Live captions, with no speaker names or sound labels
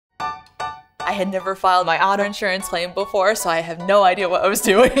I had never filed my auto insurance claim before, so I have no idea what I was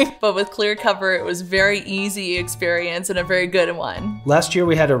doing. But with Clearcover, it was a very easy experience and a very good one. Last year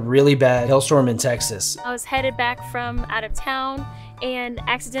we had a really bad hailstorm in Texas. I was headed back from out of town and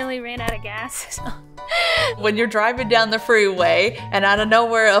accidentally ran out of gas. When you're driving down the freeway and out of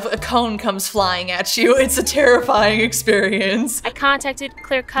nowhere a cone comes flying at you, it's a terrifying experience. I contacted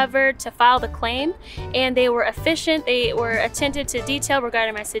Clearcover to file the claim, and they were efficient. They were attentive to detail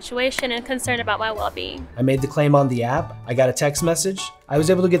regarding my situation and concerned about my well-being. I made the claim on the app. I got a text message. I was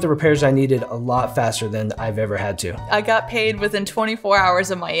able to get the repairs I needed a lot faster than I've ever had to. I got paid within 24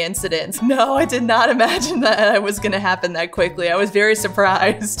 hours of my incident. No, I did not imagine that it was gonna happen that quickly. I was very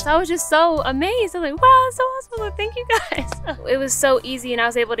surprised. I was just so amazed. I was like, wow, that's so awesome. Thank you guys. It was so easy, and I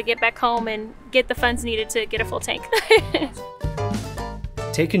was able to get back home and get the funds needed to get a full tank.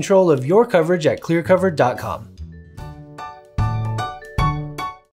 Take control of your coverage at clearcover.com.